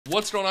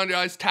What's going on,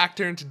 guys? Tact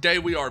here, and today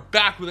we are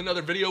back with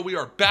another video. We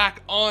are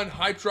back on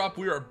Hypedrop.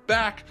 We are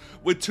back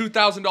with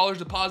 $2,000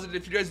 deposited.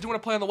 If you guys do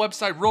want to play on the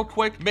website real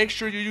quick, make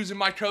sure you're using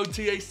my code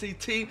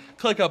TACT.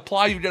 Click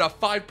apply. You get a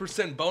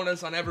 5%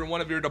 bonus on every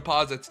one of your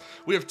deposits.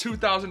 We have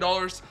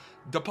 $2,000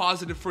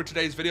 deposited for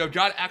today's video.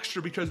 Got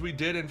extra because we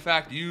did, in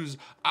fact, use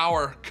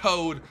our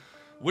code.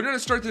 We're going to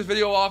start this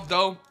video off,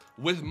 though,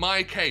 with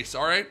my case,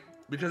 all right?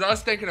 Because I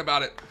was thinking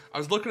about it. I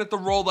was looking at the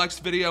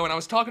Rolex video, and I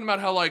was talking about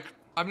how, like,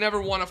 I've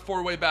never won a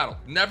four-way battle.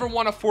 Never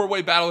won a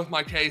four-way battle with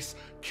my case.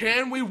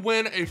 Can we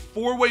win a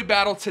four-way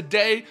battle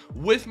today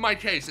with my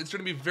case? It's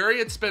gonna be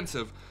very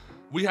expensive.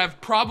 We have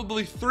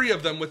probably 3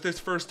 of them with this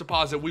first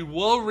deposit. We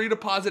will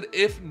redeposit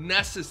if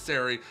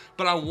necessary,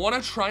 but I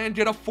wanna try and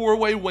get a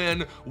 4-way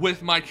win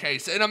with my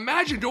case. And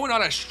imagine going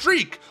on a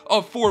streak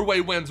of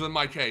 4-way wins with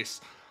my case.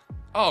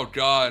 Oh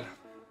God.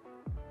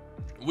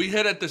 We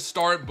hit at the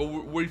start, but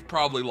we've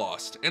probably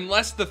lost.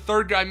 Unless the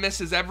third guy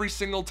misses every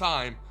single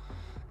time.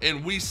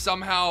 And we've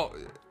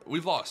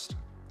lost.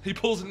 He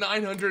pulls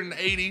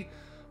 980.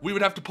 We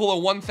would have to pull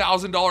a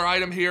 $1,000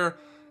 item here,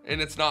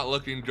 and it's not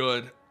looking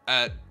good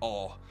at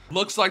all.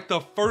 Looks like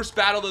the first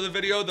battle of the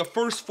video, the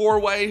first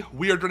 4-way,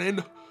 we are going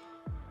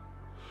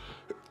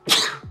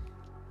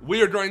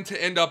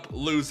to end up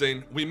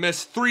losing. We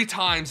missed 3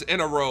 times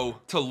in a row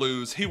to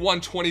lose. He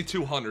won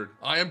 2,200.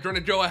 I am going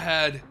to go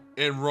ahead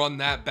and run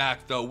that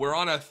back, though. We're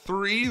on a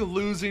 3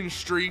 losing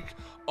streak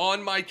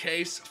on my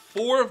case.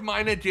 4 of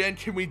mine again.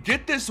 Can we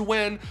get this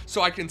win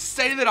so I can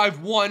say that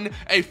I've won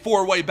a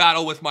 4-way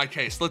battle with my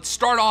case? Let's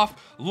start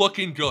off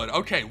looking good.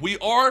 Okay, we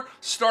are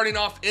starting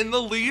off in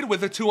the lead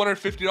with a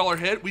 $250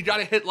 hit. We got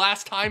a hit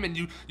last time, and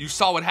you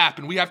saw what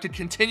happened. We have to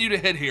continue to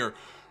hit here,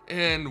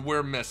 and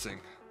we're missing.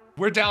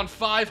 We're down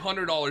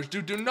 $500.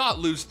 Dude, do not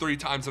lose 3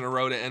 times in a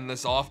row to end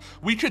this off.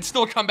 We could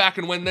still come back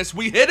and win this.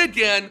 We hit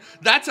again.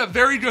 That's a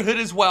very good hit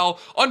as well.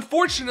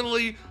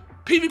 Unfortunately,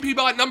 PvP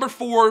bot number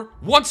 4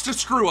 wants to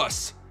screw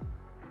us,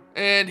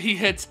 and he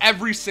hits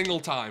every single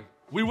time.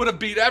 We would have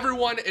beat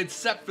everyone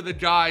except for the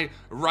guy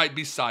right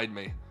beside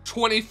me.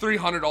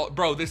 $2,300.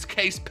 Bro, this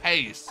case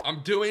pays.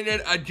 I'm doing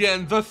it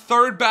again. The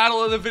 3rd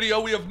battle of the video.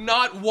 We have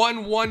not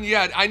won one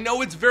yet. I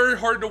know it's very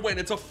hard to win.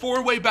 It's a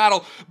 4-way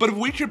battle, but if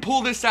we could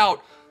pull this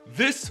out,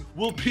 this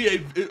will be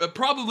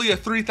probably a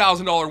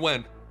 $3,000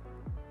 win.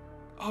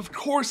 Of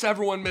course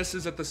everyone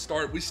misses at the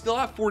start. We still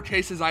have 4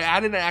 cases. I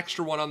added an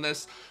extra one on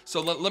this.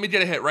 So let me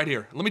get a hit right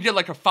here. Let me get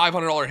like a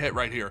 $500 hit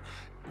right here.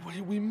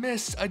 We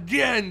miss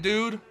again,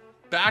 dude.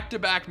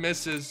 Back-to-back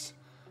misses.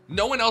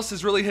 No one else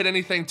has really hit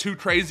anything too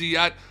crazy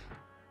yet.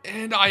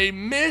 And I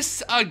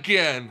miss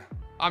again.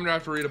 I'm gonna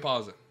have to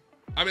redeposit.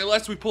 I mean,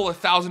 unless we pull a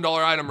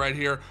 $1,000 item right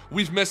here.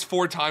 We've missed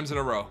 4 times in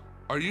a row.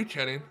 Are you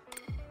kidding?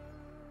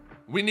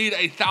 We need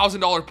a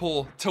 $1,000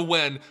 pull to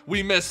win.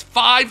 We missed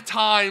 5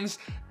 times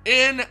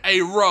in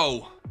a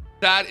row.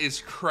 That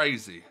is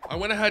crazy. I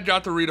went ahead,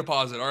 got the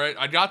redeposit, all right?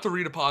 I got the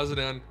redeposit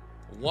in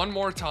one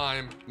more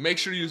time. Make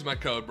sure to use my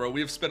code, bro.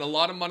 We have spent a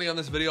lot of money on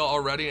this video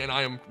already, and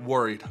I am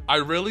worried. I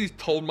really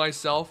told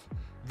myself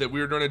that we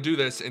were gonna do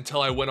this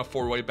until I win a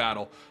 4-way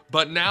battle.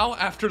 But now,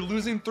 after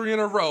losing 3 in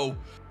a row,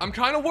 I'm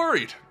kind of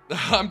worried.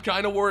 I'm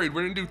kind of worried.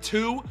 We're gonna do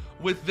 2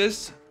 with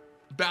this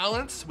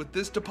balance, with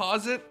this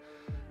deposit.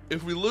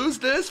 If we lose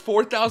this,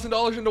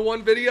 $4,000 into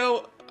one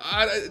video,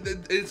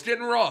 it's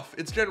getting rough.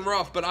 It's getting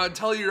rough, but I'll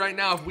tell you right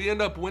now, if we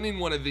end up winning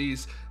one of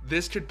these,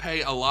 this could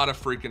pay a lot of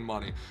freaking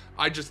money.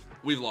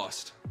 We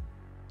lost.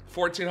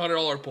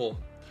 $1,400 pull.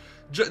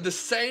 The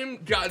same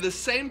guy, the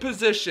same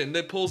position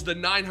that pulls the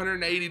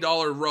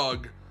 $980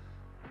 rug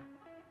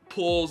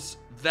pulls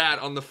that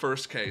on the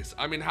first case.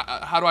 I mean,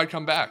 how do I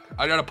come back?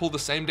 I gotta pull the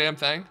same damn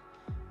thing?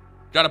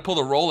 Gotta pull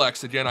the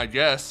Rolex again, I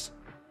guess.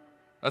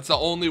 That's the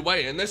only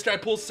way. And this guy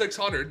pulls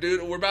 600,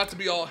 dude. I'm about to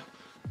be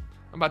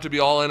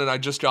all in, and I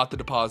just got the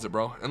deposit,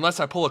 bro.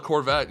 Unless I pull a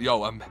Corvette.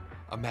 Yo,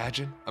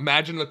 imagine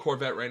the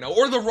Corvette right now.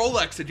 Or the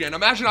Rolex again.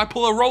 Imagine I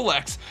pull a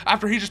Rolex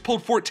after he just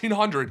pulled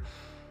 1,400.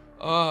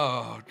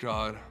 Oh,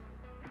 God.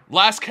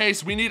 Last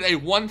case, we need a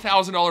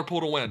 $1,000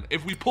 pull to win.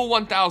 If we pull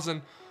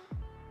 1,000,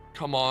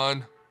 come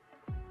on.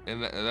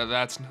 And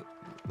that's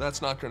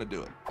not gonna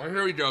do it. All right,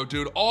 here we go,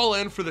 dude. All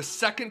in for the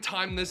 2nd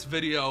time this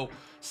video.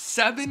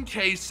 7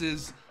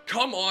 cases.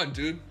 Come on,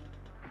 dude.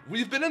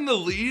 We've been in the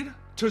lead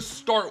to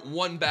start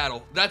 1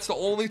 battle. That's the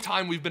only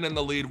time we've been in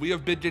the lead. We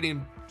have been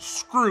getting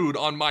screwed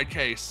on my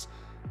case,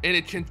 and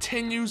it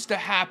continues to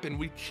happen.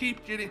 We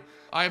keep getting...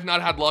 I have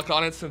not had luck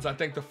on it since I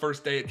think the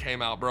first day it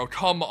came out, bro.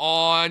 Come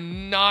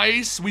on.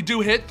 Nice. We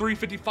do hit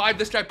 355.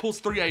 This guy pulls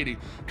 380.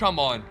 Come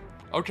on.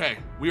 Okay,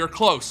 we are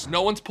close.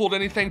 No one's pulled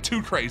anything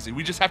too crazy.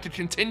 We just have to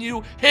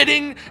continue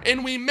hitting,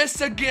 and we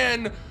miss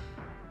again.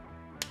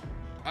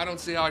 I don't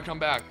see how I come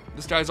back.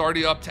 This guy's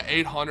already up to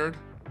 800.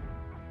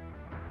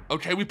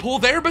 Okay, we pull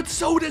there, but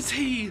so does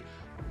he.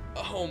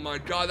 Oh my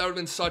God, that would have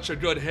been such a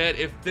good hit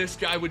if this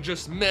guy would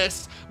just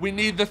miss. We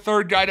need the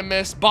 3rd guy to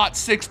miss. Bot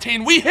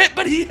 16. We hit,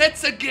 but he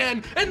hits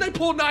again, and they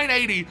pull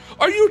 980.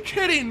 Are you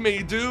kidding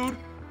me, dude?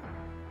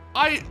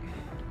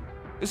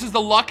 This is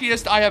the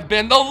luckiest I have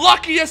been. The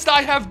luckiest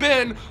I have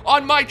been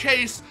on my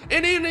case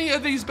in any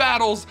of these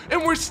battles,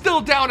 and we're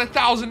still down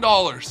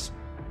 $1,000.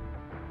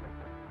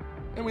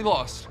 And we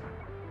lost.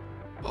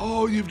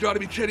 Oh, you've got to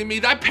be kidding me.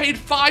 That paid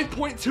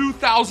 $5.2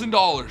 thousand.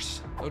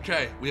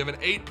 Okay, we have an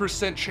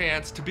 8%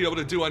 chance to be able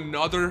to do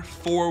another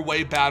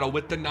 4-way battle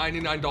with the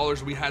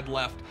 $99 we had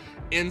left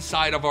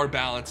inside of our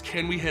balance.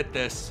 Can we hit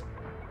this?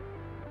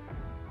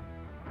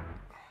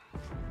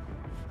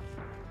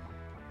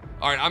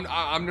 All right,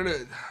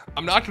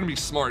 I'm not gonna be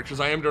smart because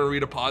I am gonna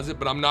redeposit,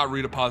 but I'm not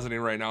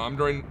redepositing right now. I'm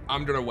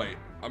gonna wait.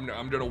 I'm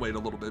gonna wait a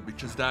little bit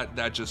because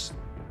that just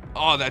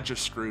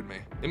screwed me.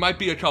 It might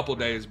be a couple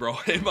days, bro.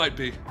 It might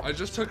be. I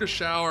just took a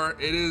shower.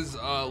 It is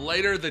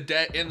later in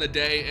the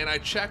day, and I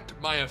checked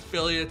my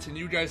affiliates, and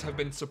you guys have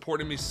been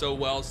supporting me so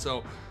well.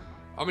 So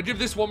I'm gonna give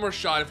this one more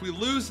shot. If we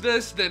lose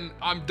this, then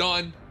I'm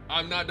done.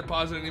 I'm not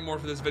depositing anymore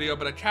for this video,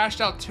 but I cashed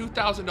out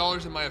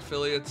 $2,000 in my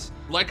affiliates.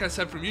 Like I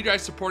said, from you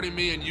guys supporting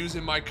me and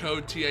using my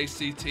code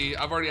TACT,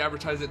 I've already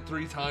advertised it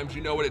 3 times.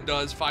 You know what it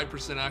does,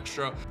 5%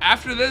 extra.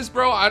 After this,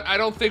 bro, I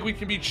don't think we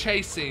can be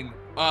chasing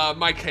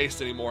my case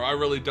anymore. I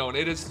really don't.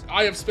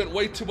 I have spent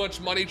way too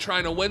much money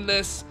trying to win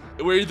this.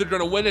 We're either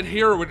gonna win it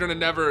here or we're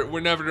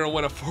never gonna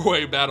win a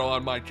 4-way battle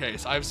on my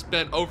case. I've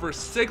spent over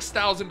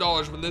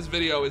 $6,000 when this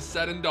video is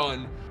said and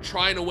done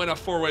trying to win a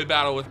 4-way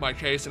battle with my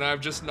case, and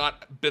I've just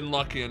not been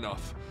lucky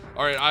enough.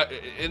 All right,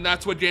 and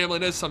that's what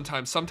gambling is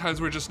sometimes. Sometimes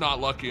we're just not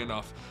lucky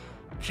enough.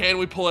 Can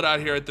we pull it out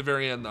here at the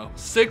very end though?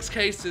 6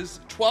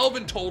 cases, 12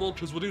 in total,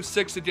 because we'll do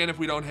 6 again if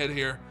we don't hit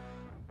here.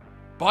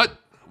 But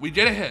we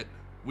did a hit.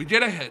 We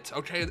did a hit,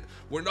 okay?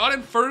 We're not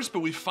in first,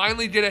 but we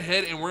finally did a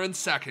hit, and we're in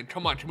second.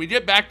 Come on, can we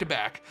get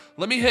back-to-back?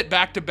 Let me hit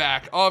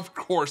back-to-back. Of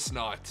course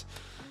not.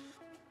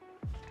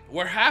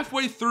 We're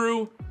halfway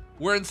through.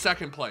 We're in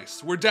second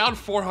place. We're down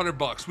 400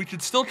 bucks. We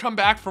could still come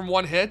back from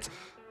 1 hit.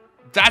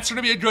 That's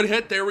gonna be a good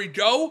hit. There we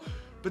go.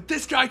 But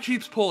this guy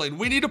keeps pulling.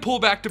 We need to pull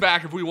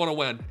back-to-back if we want to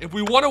win. If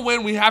we want to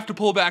win, we have to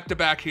pull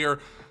back-to-back here.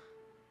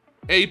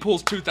 A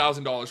pulls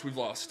 $2,000. We've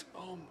lost.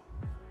 Oh,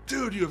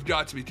 dude, you have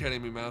got to be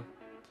kidding me, man.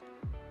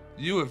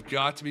 You have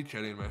got to be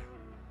kidding me.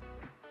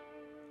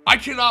 I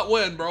cannot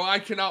win, bro. I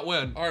cannot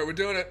win. All right, we're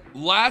doing it.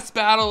 Last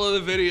battle of the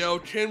video.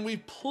 Can we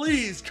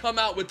please come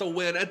out with a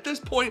win? At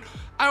this point,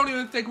 I don't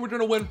even think we're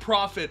gonna win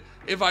profit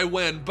if I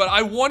win, but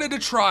I wanted to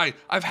try.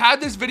 I've had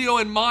this video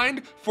in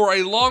mind for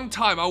a long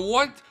time. I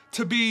want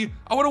to win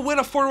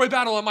a 4-way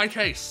battle on my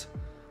case.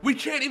 We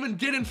can't even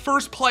get in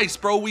first place,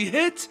 bro. We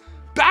hit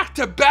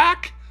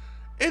back-to-back,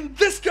 and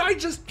this guy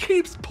just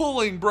keeps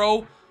pulling,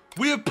 bro.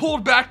 We have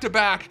pulled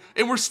back-to-back,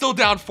 and we're still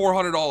down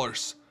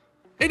 $400.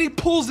 And he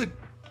pulls it.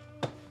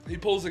 He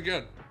pulls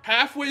again.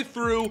 Halfway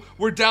through,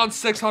 we're down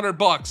 600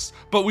 bucks,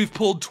 but we've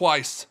pulled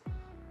twice.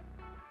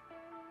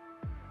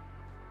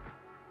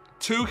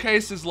 2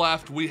 cases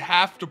left. We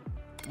have to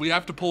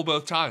pull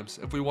both times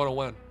if we want to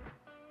win.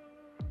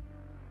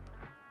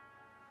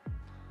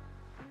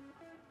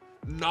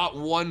 Not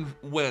one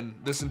win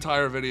this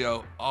entire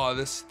video. Oh,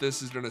 this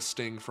is gonna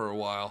sting for a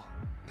while.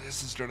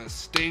 This is gonna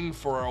sting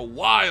for a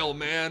while,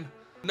 man.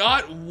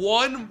 Not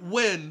one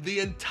win the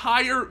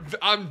entire,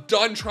 I'm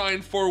done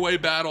trying 4-way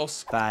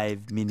battles.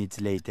 5 minutes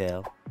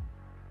later.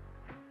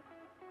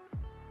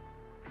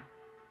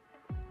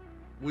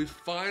 We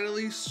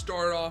finally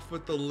start off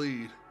with the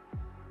lead.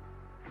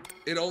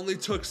 It only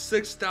took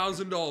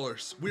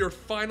 $6,000. We are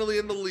finally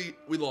in the lead.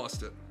 We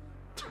lost it.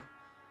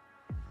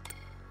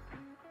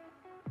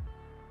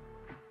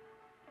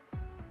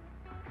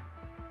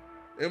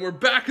 And we're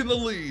back in the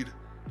lead.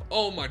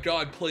 Oh my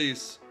God,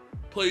 please.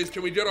 Please,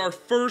 can we get our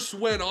first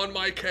win on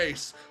my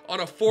case on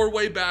a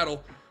 4-way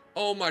battle?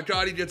 Oh my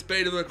God, he gets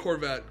baited with a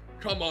Corvette.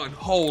 Come on,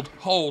 hold.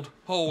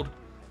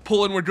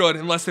 Pull in, we're good,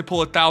 unless they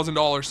pull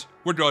 $1,000.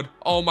 We're good.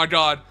 Oh my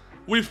God.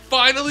 We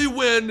finally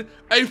win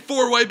a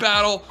 4-way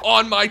battle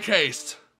on my case.